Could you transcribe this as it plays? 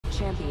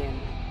champion.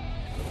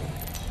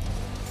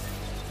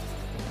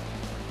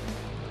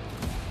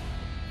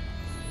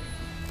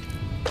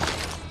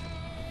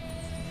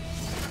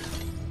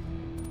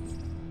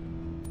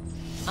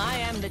 I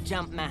am the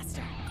Jump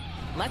Master.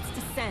 Let's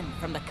descend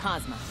from the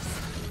cosmos.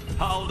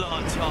 Hold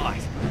on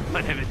tight.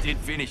 I never did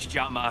finish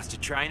Jumpmaster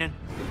training.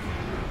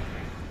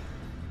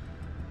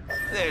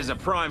 There's a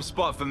prime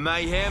spot for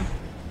mayhem.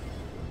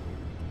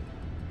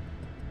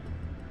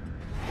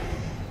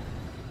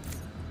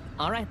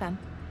 All right, then.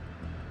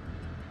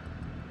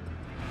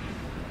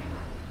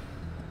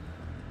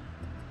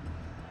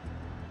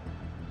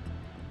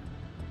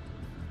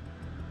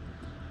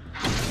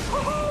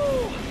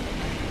 Woohoo!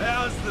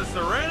 How's the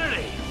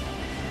Serenity?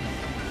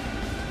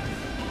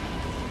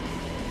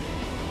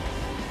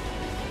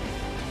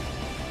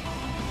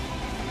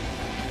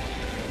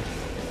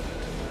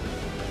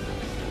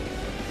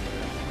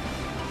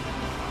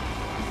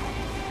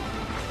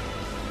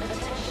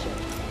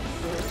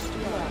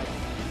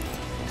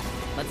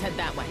 Let's head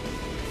that way.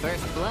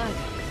 First blood.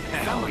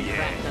 Hell Someone's yeah.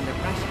 cracked under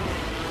pressure.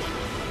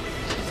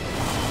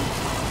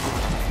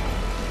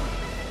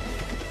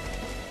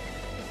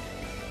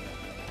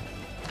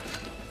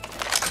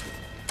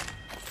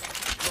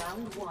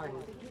 Round 1.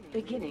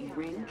 Beginning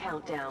ring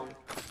countdown.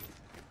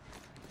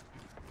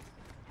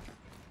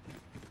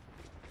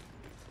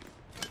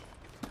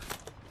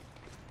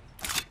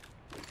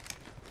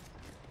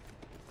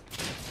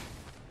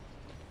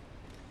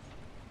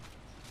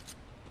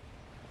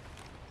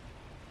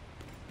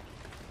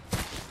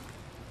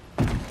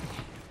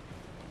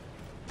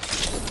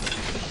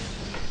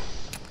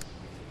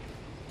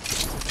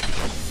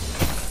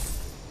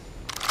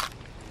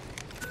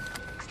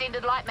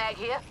 Extended light mag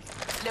here.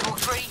 Level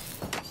 3.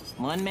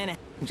 1 minute.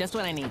 Just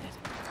what I needed.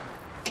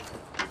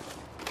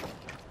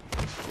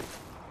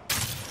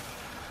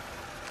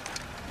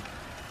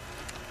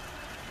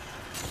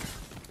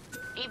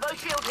 Evo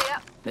shield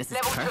here. This is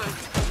Level perfect. 2.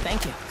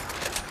 Thank you.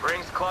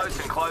 Ring's close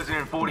and closing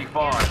in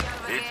 45.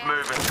 It's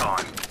moving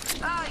time.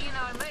 Oh, you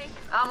know me.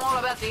 I'm all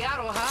about the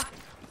arrow, huh?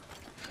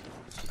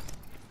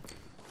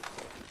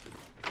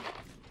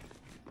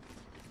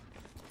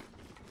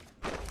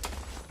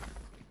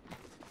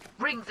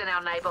 Rings in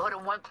our neighborhood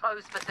and won't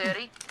close for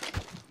 30.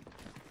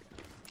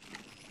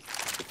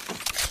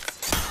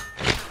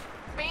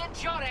 Being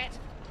shot at.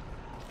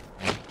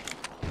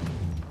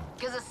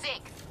 Gives a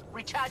sec.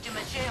 Recharging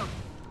my shield.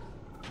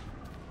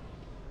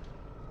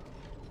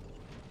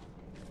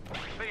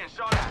 Being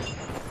shot at.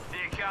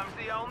 Here comes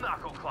the old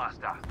knuckle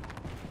cluster.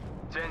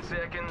 10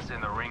 seconds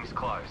and the ring's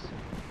close.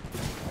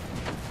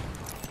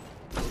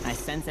 I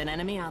sense an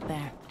enemy out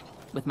there.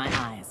 With my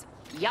eyes.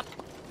 Yup.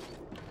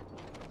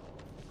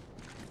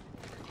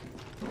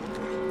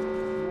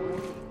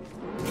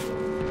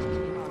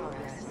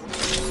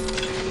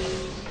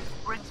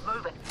 Ring's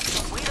moving.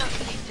 We don't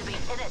seem to be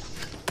in it.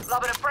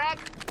 Lobbing a frag.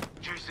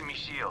 Juicing me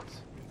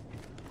shields.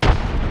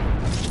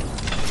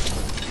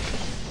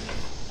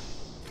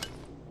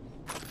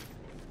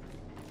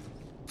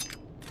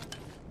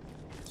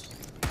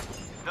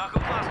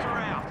 Knuckle cluster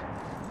out.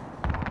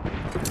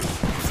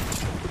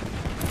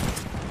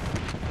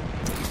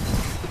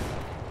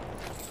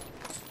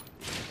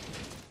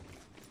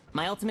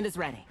 My ultimate is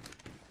ready.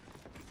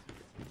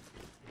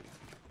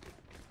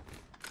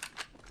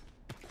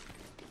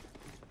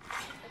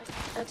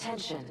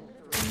 Attention.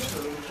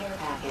 Delivering care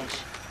package.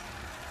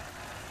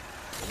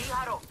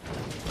 Miharo.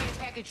 Care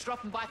package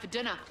dropping by for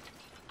dinner.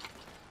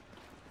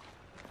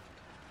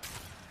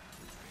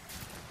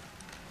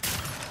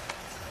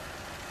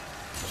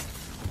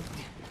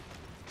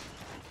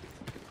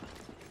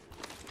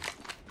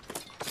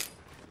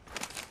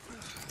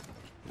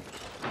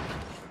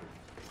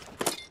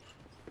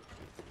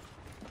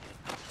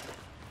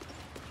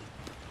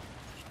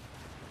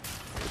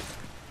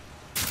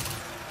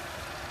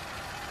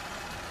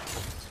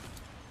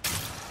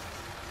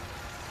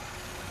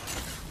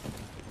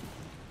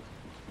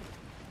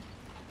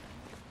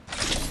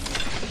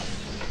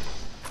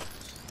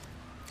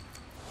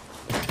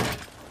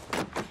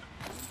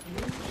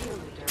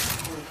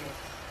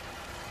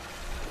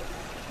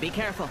 Be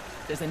careful.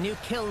 There's a new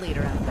kill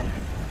leader out there.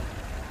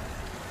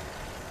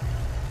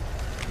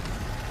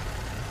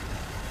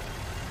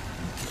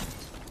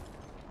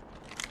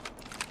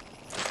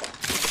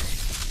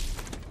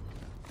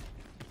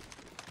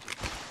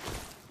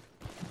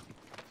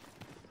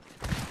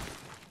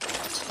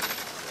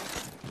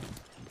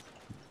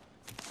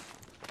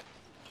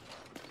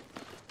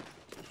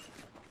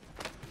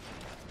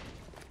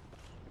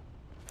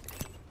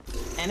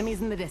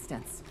 Enemies in the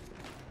distance.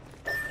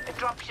 The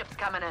dropship's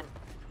coming in.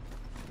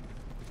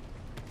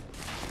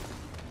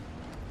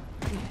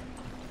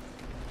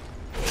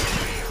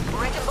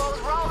 Wrecking balls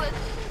rolling.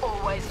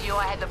 Always knew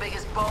I had the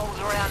biggest balls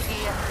around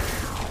here.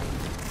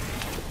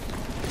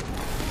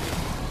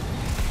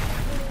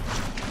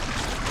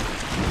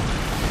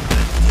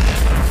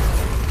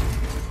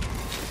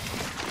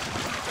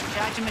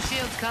 Charging my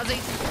shields, cuzzy.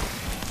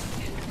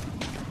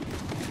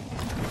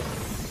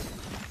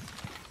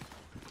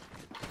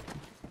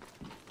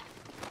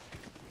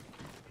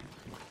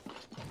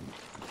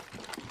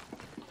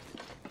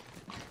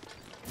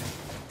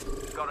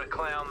 Gotta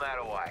clown that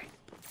away.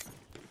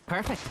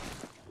 Perfect.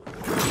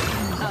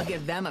 I'll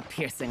give them a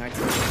piercing or two.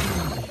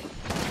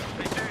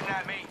 They're shooting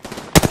at me.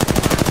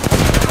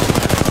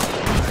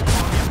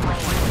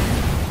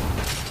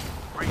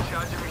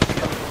 Recharging my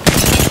shield.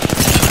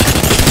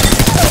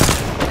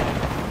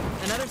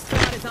 Another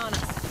squad is on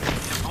us.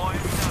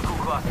 Deploying knuckle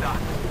cluster.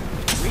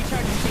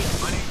 Recharging shield.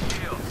 I need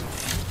shields.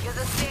 Here's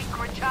a stick,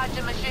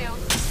 recharging my shield.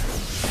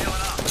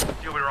 Healing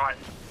up. You'll be right.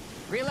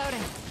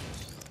 Reloading.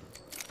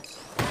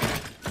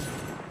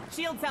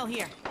 Shield cell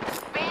here.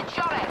 Being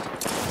shot at.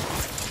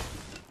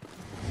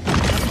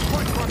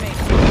 Support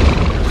formation.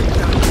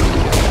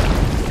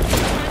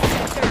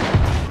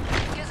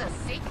 Here's a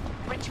stick,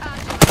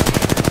 recharging my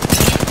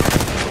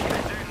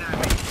They're shooting at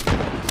me.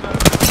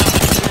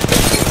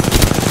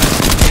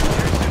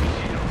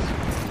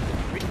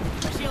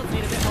 Our shields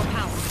need a bit more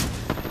power.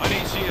 I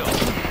need shields.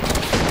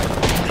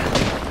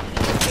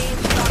 being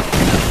shot at.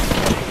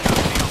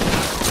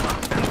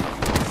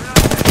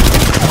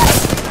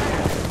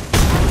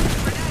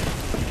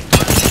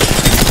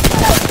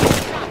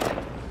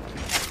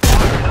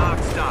 Dark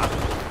stop.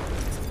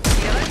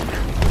 Healing.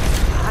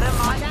 I don't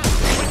mind.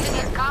 Everything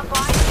is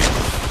compromised.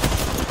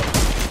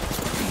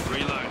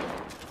 Reload.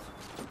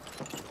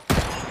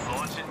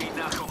 Launching me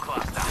knuckle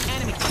cluster.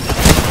 Enemy.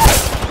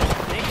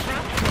 Big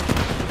trap.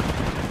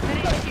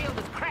 Grenade shield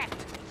is cracked.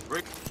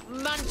 Rick.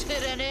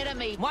 Munted an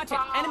enemy. Watch it,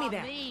 enemy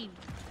there. Mean.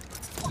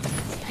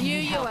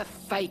 You are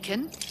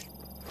faking.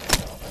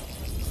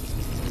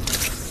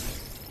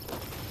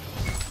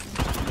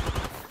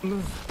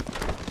 Move.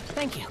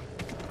 Thank you.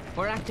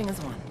 We're acting as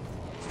one.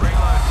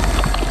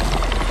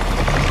 Reload.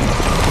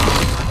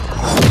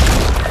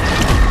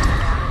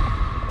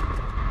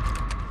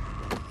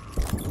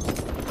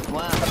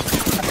 Wow.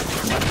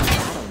 That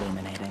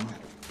illuminating.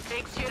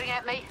 Big shooting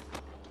at me.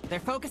 They're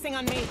focusing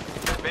on me.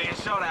 Being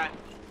shot at.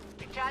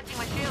 Recharging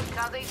my shield,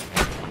 cuzzy.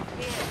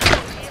 Here,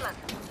 healing.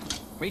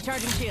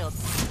 Recharging shields.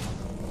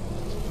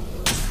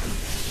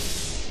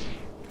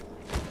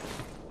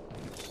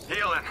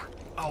 Healing.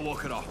 I'll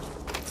walk it off.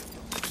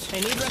 I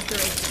need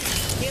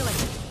restoration. Healing.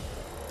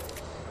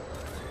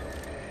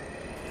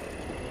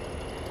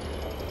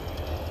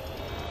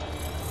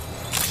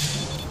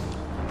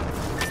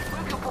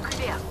 Move your book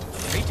here.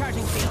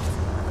 Recharging shields.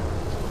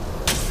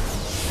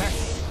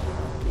 Perfect.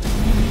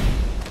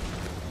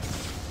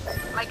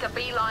 Make a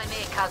beeline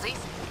there, cuzzies.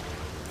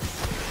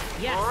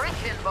 Yes.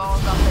 Wrecking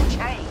balls off the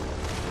chain.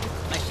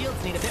 My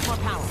shields need a bit more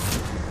power.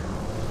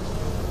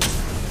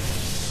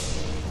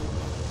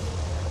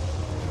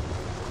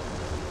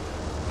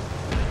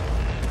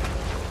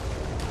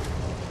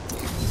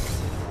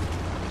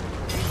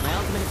 My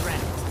ultimate is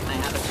ready. I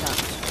have a shot.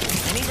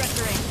 I need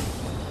restoration.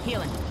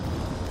 Healing.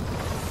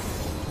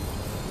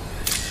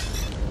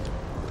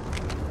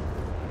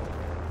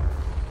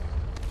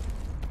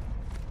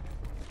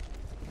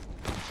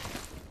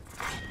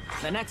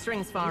 The next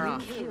ring's far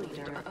off. Kill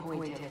leader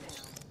appointed.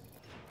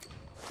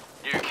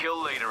 You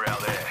kill leader out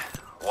there.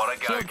 What a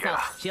Shield go-getter.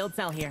 cell. Shield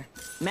cell here.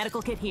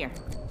 Medical kit here.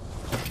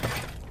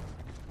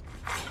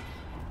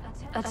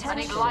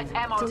 Attention. light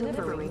ammo.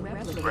 Delivering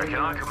replicator. Reckon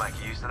I could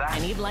make use of that. I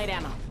need light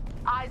ammo.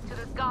 Eyes to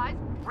the skies.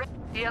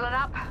 Healing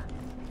up.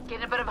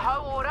 Getting a bit of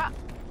hoe water.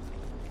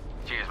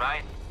 Cheers,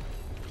 mate.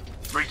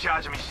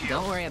 Recharging me shield.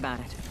 Don't worry about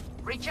it.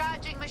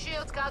 Recharging my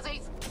shields,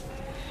 cuzzies.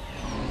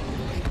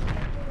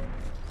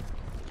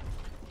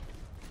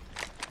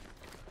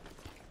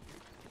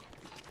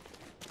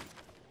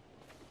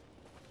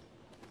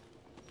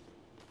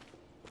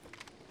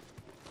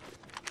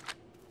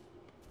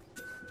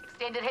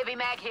 Extended heavy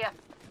mag here.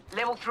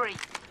 Level 3.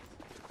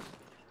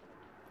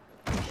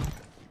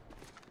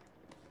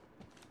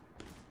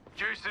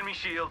 Juicing me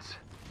shields.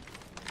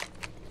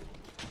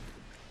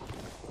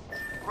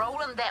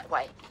 Rolling that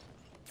way.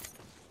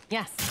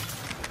 Yes.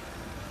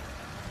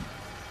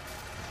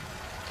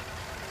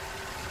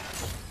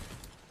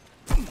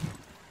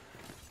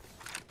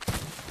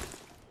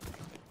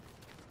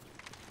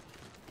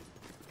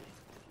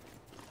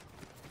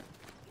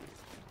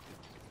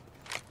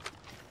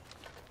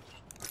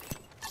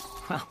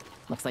 Well,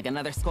 looks like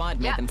another squad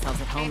made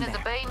themselves at home Clean as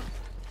a there. bean.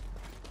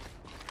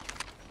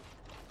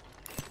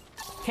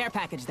 Care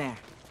package there.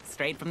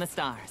 Straight from the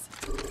stars.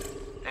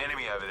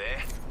 Enemy over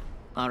there.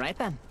 All right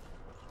then.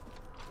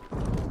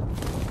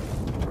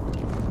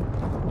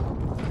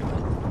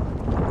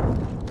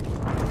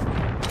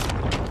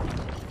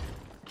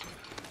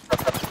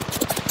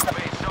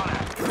 Being shot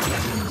at.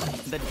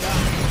 The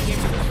dog.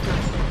 Here's the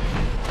scoop.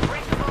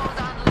 Wrecking balls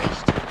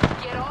unleashed.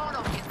 Get on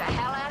or get the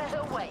hell out of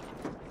her way.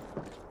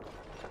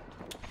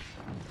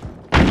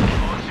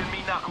 Launching me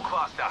knuckle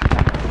cluster.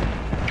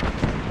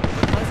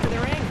 We're close to the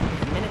ring.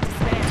 A minute to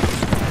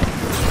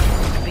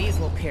spare. These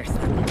will pierce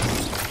them.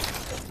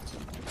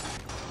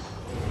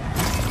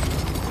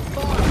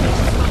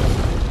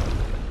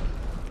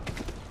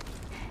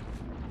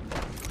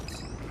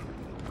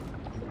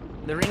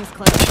 The ring's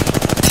closed.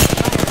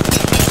 Fire.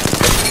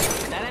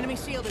 That enemy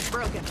shield is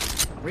broken.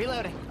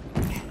 Reloading.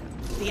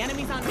 The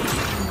enemy's on me.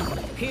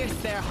 Pierce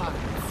their hearts.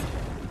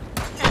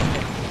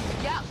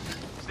 Yep.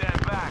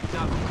 Stand back,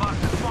 knuckle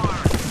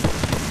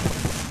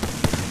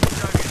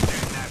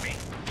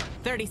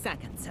 30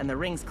 seconds, and the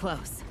ring's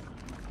close.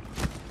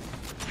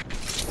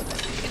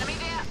 Enemy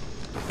there.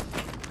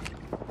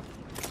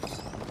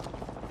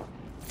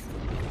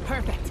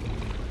 Perfect.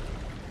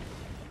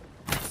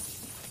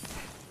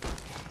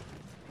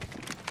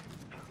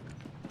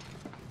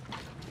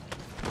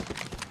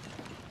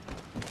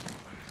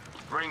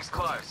 Ring's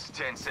close.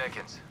 10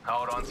 seconds.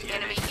 Hold on to your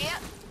Enemy knees. here.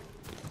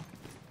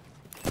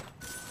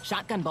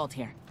 Shotgun bolt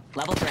here.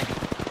 Level 3.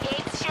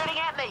 It's shooting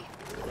at me.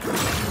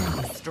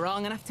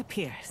 Strong enough to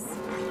pierce.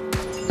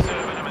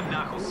 Serving him a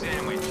knuckle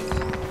sandwich.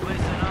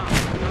 Listen up.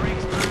 The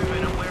ring's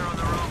moving and we're on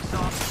the wrong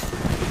side.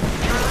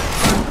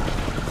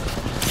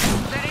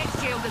 That egg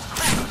shield is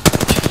cracked.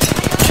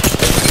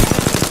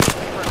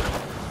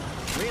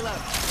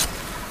 Reload.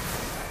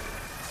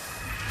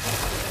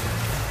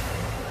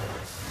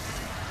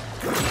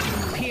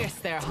 Pierce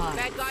their heart.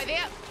 Bad guy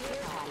there.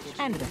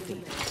 And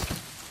defeat.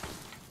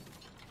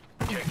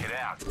 Check it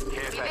out.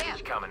 Care You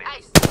package there. coming in.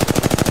 Ace.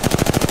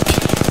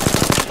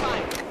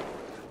 Fire.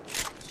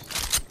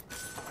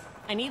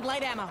 I need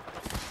light ammo.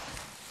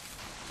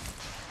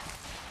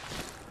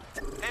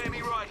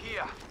 Enemy right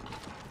here.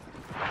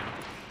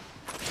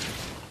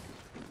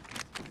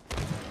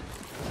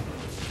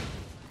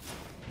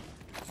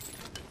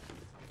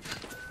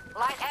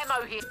 Light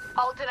ammo here.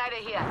 Alternator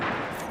here.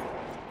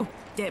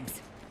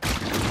 Dibs.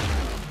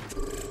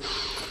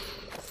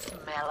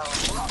 Smell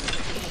of rock.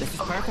 This is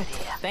Over perfect.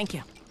 there. Thank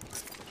you.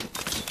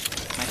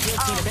 My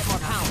shields need a bit more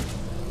power.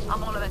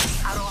 I'm all of it.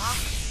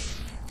 Aroha.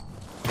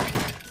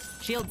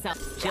 Shield cell.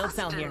 Shield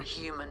cell Just in here.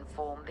 human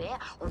form there.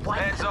 Wait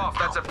Hands off.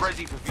 That's a out.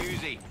 Prezi for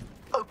Fusey.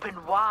 Open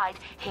wide.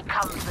 Here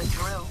comes the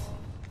drill.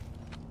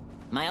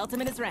 My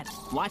ultimate is ready.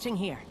 Watching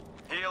here.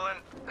 Healing.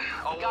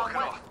 I'll Go walk it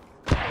on, off.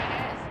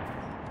 Yes.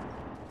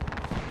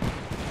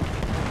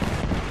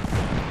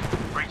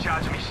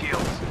 Recharging me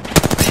shields.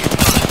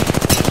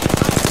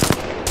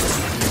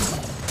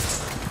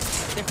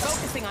 They're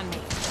focusing on me.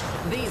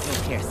 These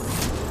will pierce.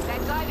 That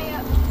guy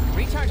there.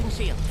 Recharging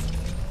shields.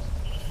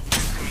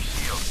 Give me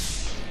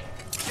shields.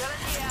 Drill it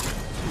here.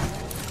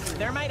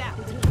 Thermite out.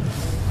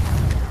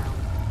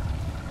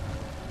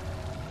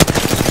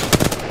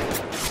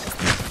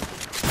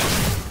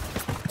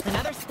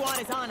 Another squad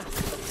is on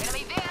us.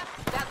 Enemy there.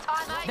 That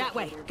time, mate. That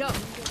way. Go.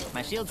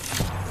 My shields.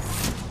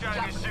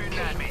 Joker's shooting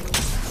at me.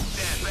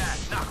 Stand back.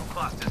 Knuckle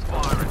clusters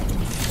firing.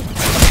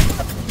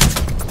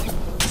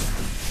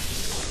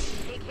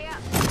 Kick here.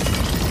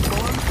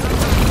 Form.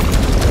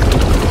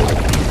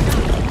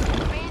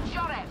 Being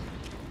shot at.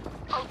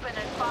 Open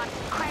and find.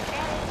 Crack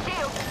out his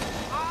shield.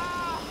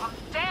 Oh, I'm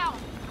down.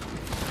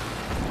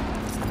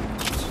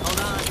 Hold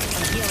on.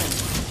 I'm healing.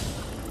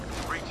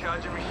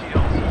 Recharging me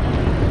shields.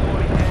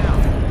 40 down.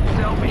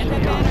 Selfie Get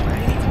that shields. banner. We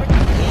need to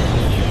protect the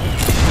enemy.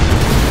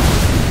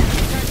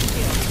 Recharging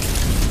shields.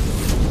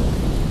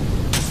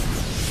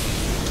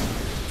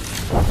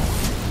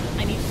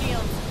 I need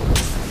shields.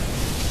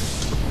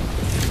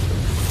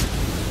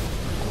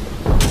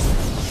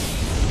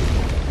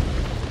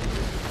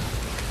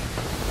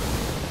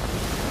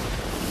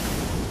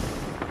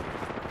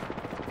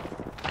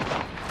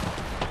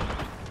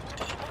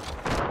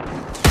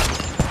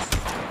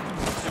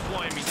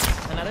 Deploying me.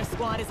 Another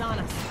squad is on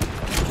us.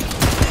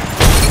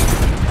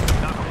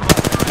 Knuckle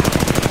cluster out.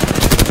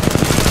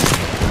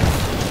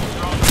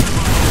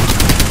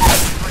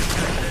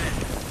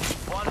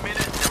 1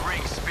 minute and the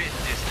ring spit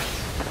distance.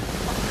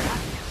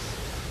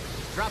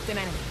 Dropped an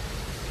enemy.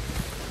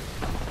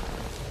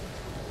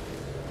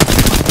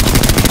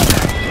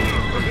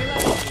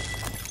 Reload.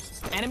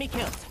 Enemy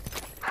killed.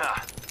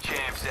 Ha.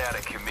 Champ's out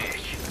of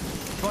commish.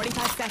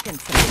 45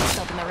 seconds to put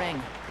yourself in the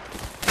ring.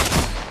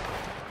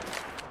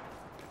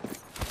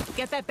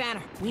 Get that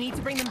banner. We need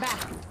to bring them back.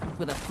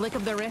 With a flick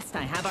of the wrist,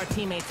 I have our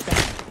teammates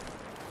back.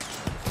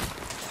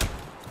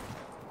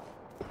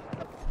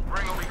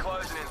 Ring will be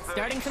closing in 30.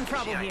 Starting some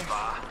trouble She ain't here.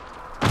 far.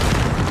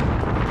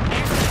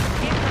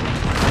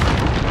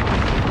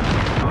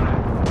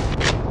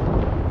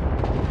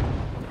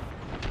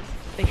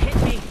 They hit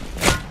me.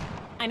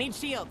 I need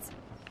shields.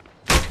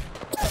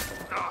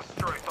 Oh,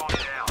 straight on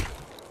down.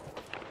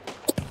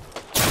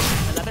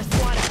 Another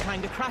squad is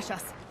trying to crush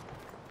us.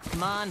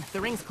 Come on,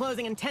 the ring's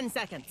closing in 10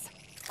 seconds.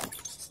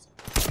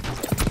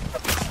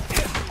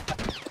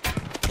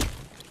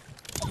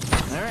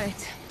 All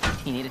right.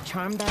 You need a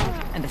charm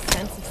bag and a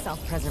sense of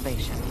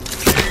self-preservation. Our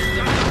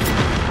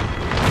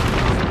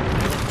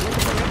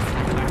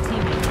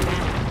teammates are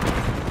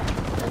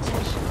back.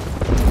 Attention.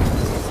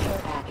 Care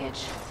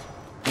package.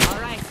 All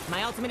right,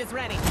 my ultimate is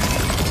ready.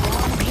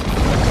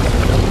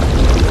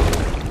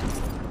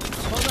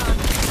 Hold on.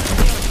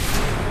 I'm healing.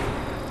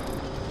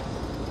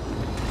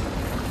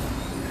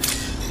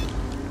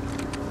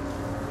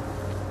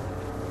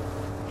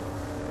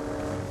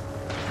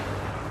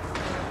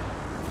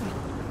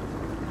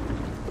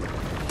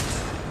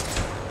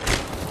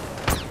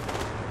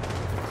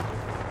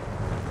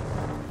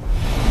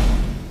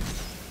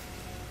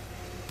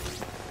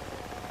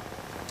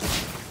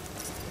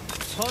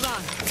 Hold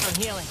on, I'm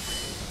healing.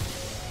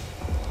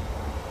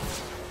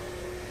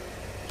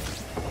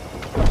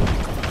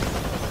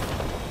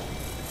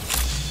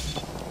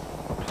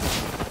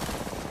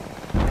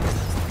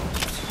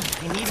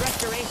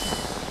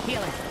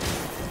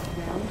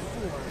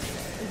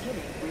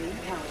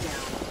 tower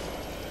down.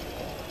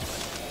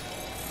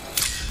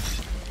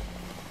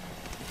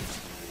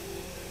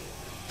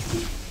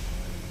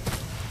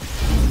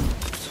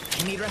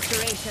 I need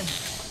restoration.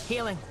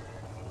 Healing.